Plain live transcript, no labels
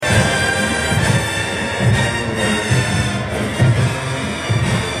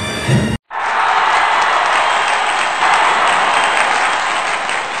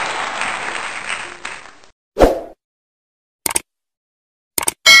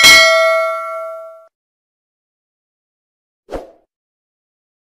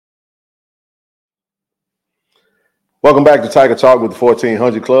Welcome back to Tiger Talk with the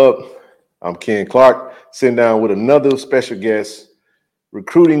 1400 Club. I'm Ken Clark, sitting down with another special guest,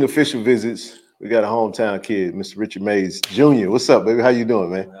 recruiting official visits. We got a hometown kid, Mr. Richard Mays Jr. What's up, baby? How you doing,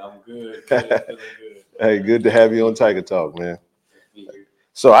 man? I'm good. Feeling good. Hey, good to have you on Tiger Talk, man.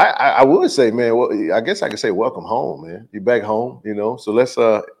 So I would say, man, well, I guess I could say welcome home, man. You're back home, So let's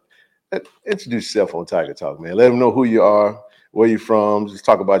introduce yourself on Tiger Talk, man. Let them know who you are, where you're from. Just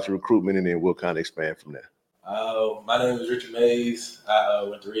talk about your recruitment, and then we'll kind of expand from there. My name is Richard Mays. I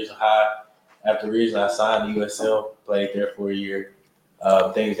went to Regional High. After Regional, I signed to USM, played there for a year.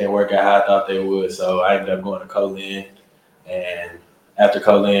 Things didn't work out how I thought they would, so I ended up going to Colin. And after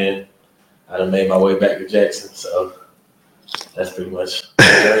Colin, I done made my way back to Jackson. So that's pretty much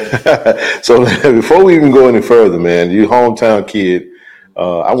So before we even go any further, man, you hometown kid.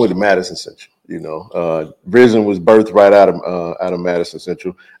 I went to Madison Central. Brisbane was birthed right out of Madison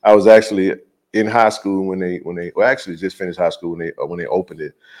Central. I was actually in high school when they actually just finished high school when they opened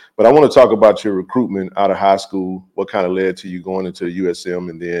it. But I want to talk about your recruitment out of high school. What kind of led to you going into USM,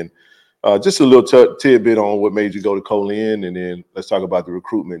 and then just a little tidbit on what made you go to Colin, and then let's talk about the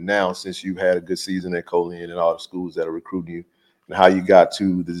recruitment now since you've had a good season at Colin and all the schools that are recruiting you, and how you got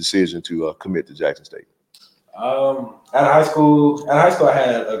to the decision to commit to Jackson State. Out of high school, I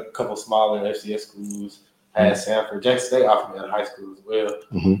had a couple smaller FCS schools. I had Sanford. Jackson State offered me out of high school as well.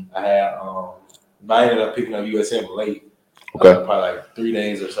 Mm-hmm. I ended up picking up USM late. Okay. Probably like 3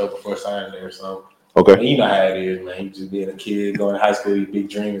 days or so before signing there. So, okay. And you know how it is, man. You just being a kid, going to high school, your big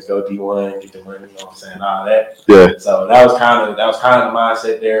dreams, go D1, get the money, you know what I'm saying, all that. Yeah. So that was kind of the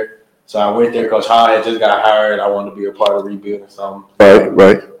mindset there. So I went there. Coach Hall had just got hired. I wanted to be a part of rebuilding something.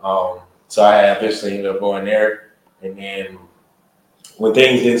 Right. So I had eventually ended up going there, and then when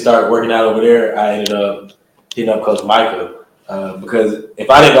things didn't start working out over there, I ended up hitting up Coach Micah. Because if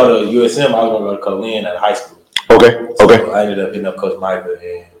I didn't go to USM, I was going to go to Colin at high school. Okay. So I ended up hitting up Coach Micah,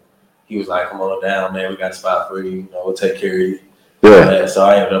 and he was like, "Come on down, man. We got a spot for you. We'll take care of you." Yeah. So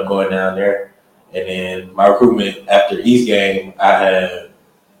I ended up going down there, and then my recruitment after East game, I had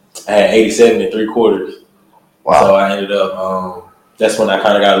 87 and 3/4. Wow. So I ended up. That's when I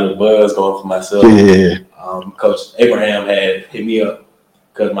kind of got a little buzz going for myself. Yeah. Coach Abraham had hit me up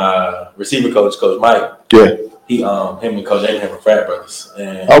because my receiver coach, Coach Mike. Yeah. Him and Coach Abraham were frat brothers.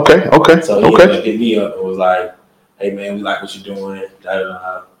 And okay. So he hit me up and was like, "Hey man, we like what you're doing.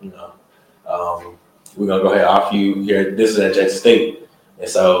 We're gonna go ahead and offer you here. This is at Jackson State." And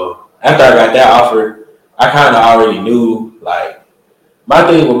so after I got that offer, I kind of already knew, like, my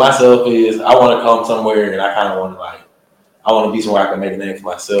thing with myself is I want to come somewhere and I kind of want to I want to be somewhere I can make a name for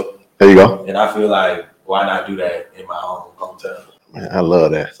myself. There you go. And I feel like, why not do that in my own hometown? Man, I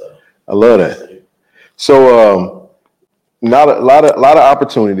love that. So, I love that. So, not a lot of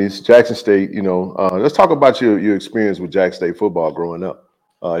opportunities. Jackson State, let's talk about your experience with Jackson State football growing up.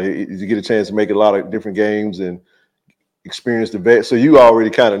 Did you get a chance to make a lot of different games and experience the vet? So you already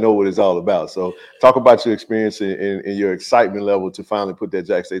kind of know what it's all about. So talk about your experience and your excitement level to finally put that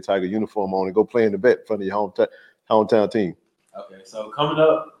Jackson State Tiger uniform on and go play in the vet in front of your hometown team. Okay, so coming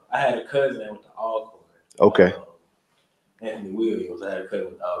up, I had a cousin that went to Alcorn. Okay. Anthony Williams. I had a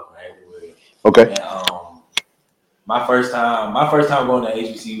cousin with Alcorn, Anthony Williams. Okay. And my first time going to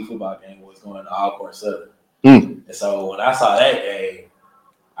HBCU football game was going to Alcorn Southern. And so when I saw that game,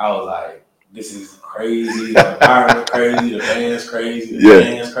 I was like, this is crazy. The environment crazy. The fans crazy. The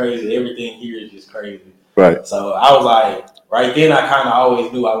fans crazy. Everything here is just crazy. Right. So I was like, right then, I kind of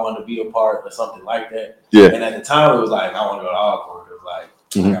always knew I wanted to be a part of something like that. Yeah. And at the time, it was like, I want to go to Alcorn. It was like,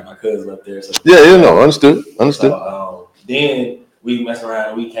 I got my cousin up there. So understood. So then we messed around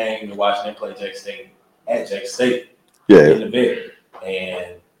and we came to watch them play Jackson State at Jackson State. Yeah. In the vet.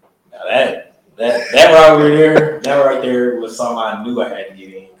 And now that right there was something I knew I had to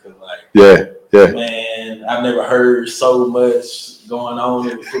get in. Cause man, I've never heard so much going on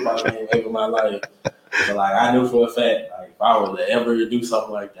in the football game ever in my life. So I knew for a fact, if I were to ever do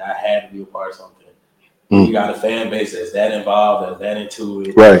something like that, I had to be a part of something. You got a fan base that's that involved, that's that into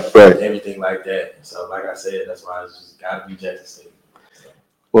it, right, everything like that. So, like I said, that's why I just got to be Jackson State. So.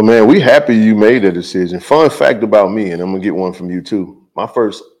 Well, man, we happy you made that decision. Fun fact about me, and I'm gonna get one from you too. My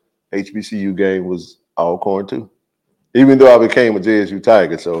first HBCU game was Alcorn too, even though I became a JSU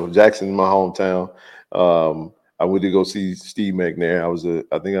Tiger. So Jackson is my hometown. I went to go see Steve McNair.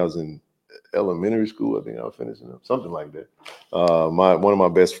 I think I was in elementary school. I think I was finishing up, something like that. One of my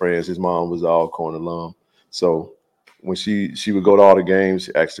best friends, his mom was an Alcorn alum. So when she would go to all the games,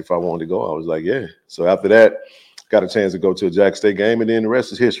 she asked if I wanted to go. I was like, yeah. So after that, got a chance to go to a Jackson State game, and then the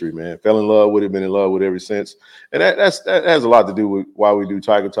rest is history, man. Fell in love with it, been in love with it ever since. And that has a lot to do with why we do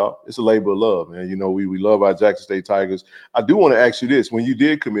Tiger Talk. It's a labor of love, man. You know, we love our Jackson State Tigers. I do want to ask you this: when you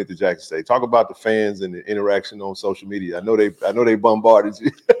did commit to Jackson State, talk about the fans and the interaction on social media. I know they bombarded you.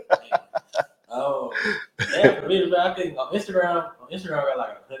 Yeah, I think on Instagram I got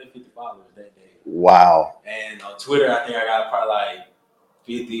like 150 followers that day. Wow. And on Twitter, I think I got probably like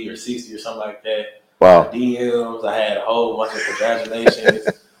 50 or 60 or something like that. Wow. DMs, I had a whole bunch of congratulations.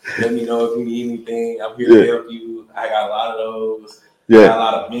 Let me know if you need anything. I'm here to help you. I got a lot of those. Yeah. I got a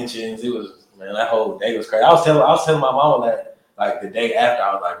lot of mentions. It was, man, that whole day was crazy. I was telling my mama that like the day after,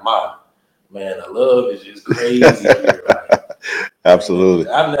 I was like, Mom, man, the love is just crazy here. Like,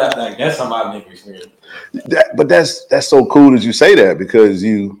 absolutely. I'm not like that's something I've never experienced. But that's so cool that you say that, because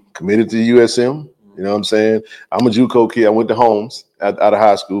you committed to USM. You know what I'm saying? I'm a JUCO kid. I went to Holmes out of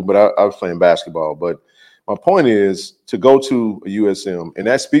high school, but I was playing basketball. But my point is to go to a USM, and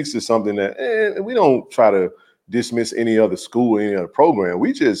that speaks to something that we don't try to dismiss any other school, any other program.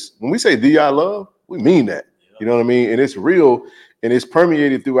 We just, when we say DI love, we mean that. You know what I mean? And it's real, and it's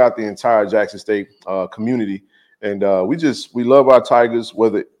permeated throughout the entire Jackson State community. And we love our Tigers,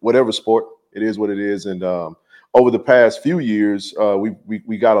 whatever sport it is, what it is. And over the past few years,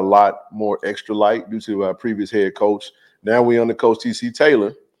 we got a lot more extra light due to our previous head coach. Now we under Coach TC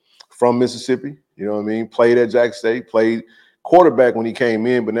Taylor from Mississippi. You know what I mean? Played at Jackson State, played quarterback when he came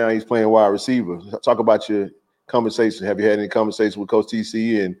in, but now he's playing wide receiver. Talk about your conversation. Have you had any conversation with Coach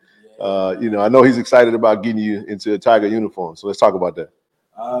TC? And I know he's excited about getting you into a Tiger uniform. So let's talk about that.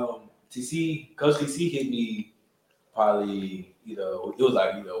 Coach TC hit me probably, it was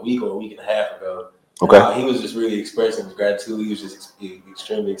like a week or a week and a half ago. Okay. He was just really expressing his gratitude. He was just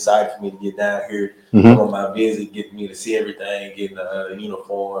extremely excited for me to get down here, come on my visit, get me to see everything, get in the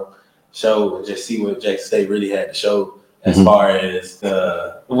uniform, show, and just see what Jackson State really had to show as far as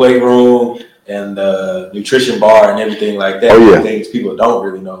the weight room and the nutrition bar and everything like that. Oh, yeah. Things people don't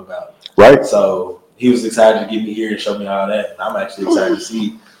really know about. Right. So he was excited to get me here and show me all that. And I'm actually excited to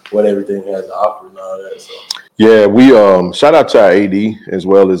see what everything has to offer and all that. So. Yeah, we shout out to our AD as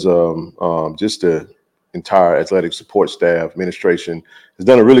well as just the entire athletic support staff. Administration has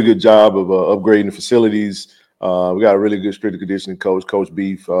done a really good job of upgrading the facilities. We got a really good strength and conditioning coach, Coach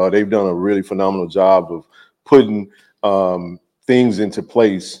Beef. They've done a really phenomenal job of putting things into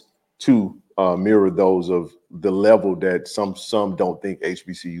place to mirror those of the level that some don't think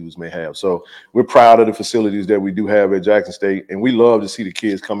HBCUs may have. So we're proud of the facilities that we do have at Jackson State, and we love to see the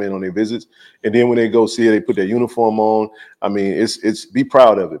kids come in on their visits. And then when they go see it, they put their uniform on. I mean, it's be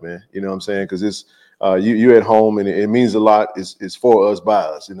proud of it, man. You know what I'm saying? Because it's you're at home, and it means a lot. It's for us, by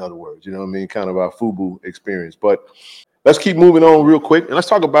us, in other words. You know what I mean? Kind of our FUBU experience. But let's keep moving on real quick, and let's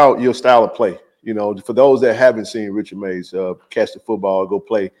talk about your style of play. You know, for those that haven't seen Richard Mays catch the football, go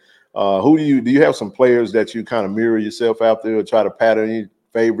play. Do you have some players that you kind of mirror yourself after or try to pattern any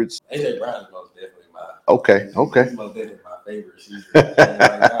favorites? AJ Brown is most definitely my. Okay. He's most definitely my favorite. He's right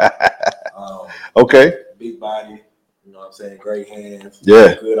now. Okay. Big body. You know what I'm saying? Great hands.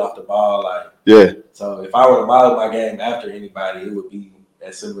 Yeah. Good off the ball. Yeah. So if I were to model my game after anybody, it would be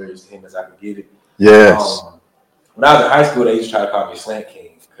as similar as him as I could get it. Yes. When I was in high school, they used to try to call me Slant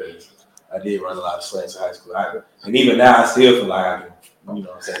King because I did run a lot of slants in high school. And even now, I still feel like I can,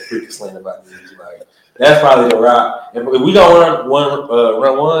 freaking slant about these. Like that's probably the route. If we don't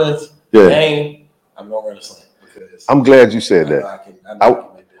run ones game, I'm gonna run a slant. Because I'm glad you said that.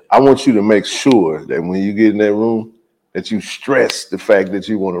 I want you to make sure that when you get in that room, that you stress the fact that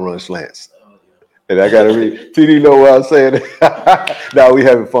you want to run slants. And I gotta read. TD know what I'm saying. No, we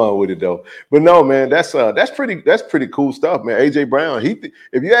having fun with it though. But no, man, that's pretty cool stuff, man. AJ Brown.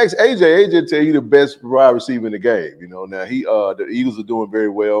 If you ask AJ tell you the best wide receiver in the game. You know, now the Eagles are doing very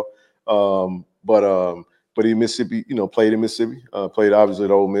well. But in Mississippi, played in Mississippi, played obviously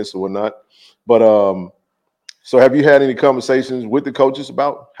at Ole Miss or whatnot. But so have you had any conversations with the coaches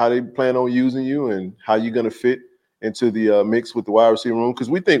about how they plan on using you and how you're gonna fit into the mix with the wide receiver room? Because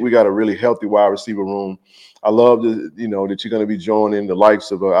we think we got a really healthy wide receiver room. I love that you're going to be joining the likes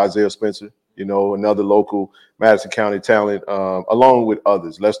of Isaiah Spencer, another local Madison County talent, along with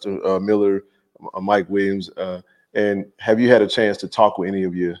others, Lester Miller, Mike Williams. And have you had a chance to talk with any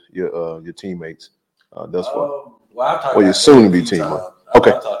of your teammates thus far? Well, I've talked or your soon-to-be teammates.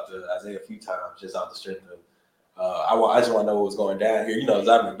 Okay. I've talked to Isaiah a few times just off the strength of I just want to know what was going down here.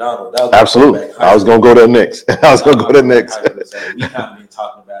 Zach McDonald. That was absolutely. I was going to go there next. We kind of been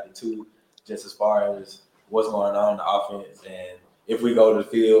talking about it too, just as far as what's going on in the offense and if we go to the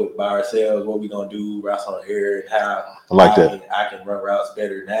field by ourselves, what we gonna do, routes on the air, and how I can run routes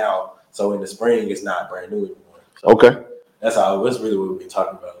better now. So in the spring, it's not brand new anymore. So Okay. that's really what we've been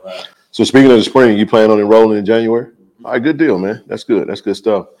talking about a lot. So speaking of the spring, you plan on enrolling in January? All right, good deal, man. That's good. That's good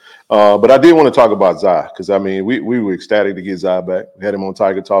stuff. But I did want to talk about Zai because I mean we were ecstatic to get Zai back. We had him on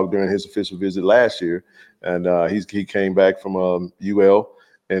Tiger Talk during his official visit last year, and he came back from UL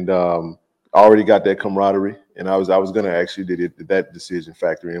and already got that camaraderie. And I was going to ask you, did that decision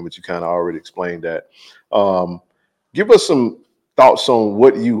factor in? But you kind of already explained that. Give us some thoughts on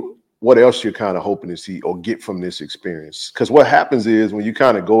what else you're kind of hoping to see or get from this experience. Because what happens is when you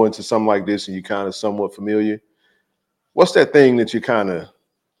kind of go into something like this and you kind of somewhat familiar, what's that thing that you're kind of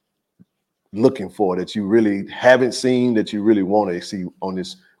looking for that you really haven't seen that you really want to see on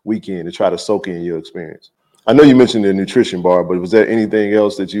this weekend to try to soak in your experience? I know you mentioned the nutrition bar, but was there anything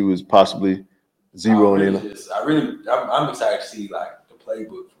else that you was possibly zeroing in? I'm excited to see like the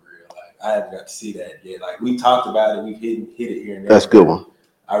playbook for real. Like I haven't got to see that yet. Like we talked about it, we've hit it here and there. That's a good one.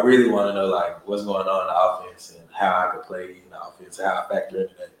 I really want to know like what's going on in the offense and how I could play in the offense, how I factor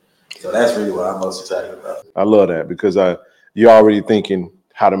into that. So that's really what I'm most excited about. I love that because you're already thinking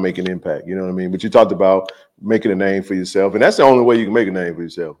how to make an impact. You know what I mean? But you talked about making a name for yourself, and that's the only way you can make a name for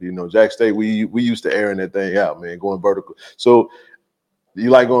yourself. You know, Jack State, we used to airing that thing out, man, going vertical. So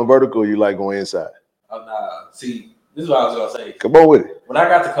you like going vertical or you like going inside? Oh, nah. See, this is what I was going to say. Come on with it. When I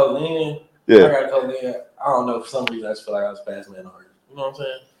got to Colin, I don't know, for some reason I just feel like I was fast man on earth. You know what I'm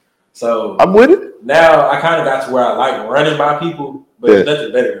saying? So I'm with it. Now I kind of got to where I like running by people, but it's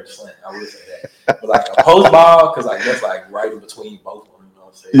nothing better than slant. I would say that. But like a post ball, because like that's like right in between both of them. You know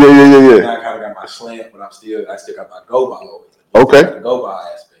what I'm saying? Yeah. Now I kind of got my slant, but I still got my go ball. Okay. The go ball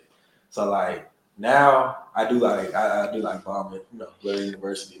aspect. So like now I do like bombing. You know, Blair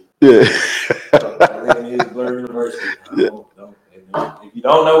University. Yeah. Blair University. If you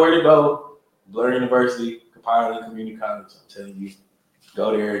don't know where to go, Blair University, Compile Community College. I'm telling you.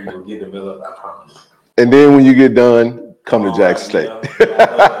 Go there, you'll get developed, I promise. And then when you get done, come to Jack State.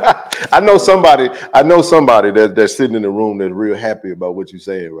 I know somebody that's sitting in the room that's real happy about what you're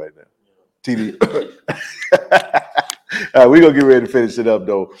saying right now. TD. We're gonna get ready to finish it up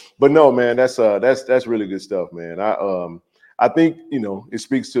though. But no, man, that's really good stuff, man. I think, you know, it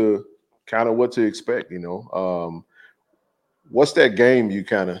speaks to kind of what to expect, you know. What's that game you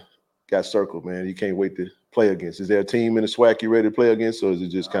kind of got circled, man? You can't wait to play against? Is there a team in the SWAC you ready to play against, or is it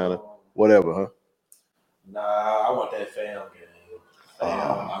just kind of whatever, huh? Nah, I want that fam game.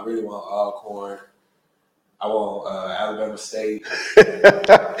 I really want Alcorn. I want Alabama State.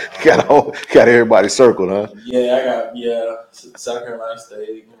 got everybody circled, huh? Yeah, I got South Carolina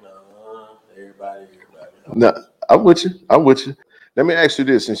State. You know, everybody. No, I'm with you. Let me ask you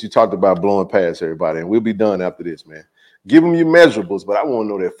this, since you talked about blowing past everybody, and we'll be done after this, man. Give them your measurables, but I want to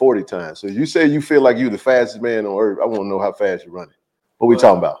know that 40 times. So you say you feel like you're the fastest man on earth. I want to know how fast you're running. What we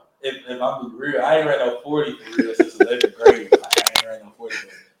talking about? If I'm real, I ain't ran no 40 for real since 11th grade. Like, I ain't ran no 40.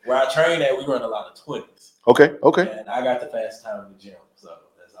 Where I train at, we run a lot of 20s. Okay. And I got the fastest time in the gym. So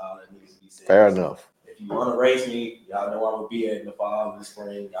that's all that needs to be said. Fair enough. If you want to race me, y'all know I'm going to be in the fall and the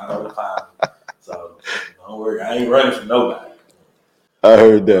spring. Y'all know the find me. So don't worry. I ain't running from nobody. I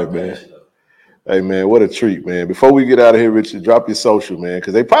heard that, man. Hey, man, what a treat, man. Before we get out of here, Richard, drop your social, man,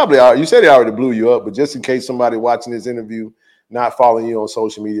 because they probably are. You said they already blew you up, but just in case somebody watching this interview not following you on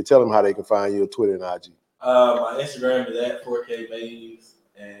social media, tell them how they can find you on Twitter and IG. My Instagram is at 4K Mays,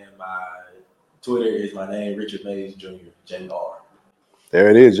 and my Twitter is my name, Richard Mays Jr., Jr. There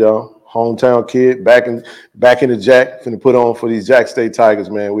it is, y'all. Hometown kid, back in the Jack, finna put on for these Jack State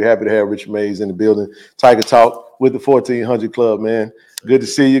Tigers, man. We're happy to have Richard Mays in the building. Tiger Talk with the 1400 Club, man. Good to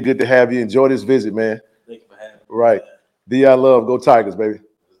see you. Good to have you. Enjoy this visit, man. Thank you for having me. Right. Dion Love, go Tigers, baby.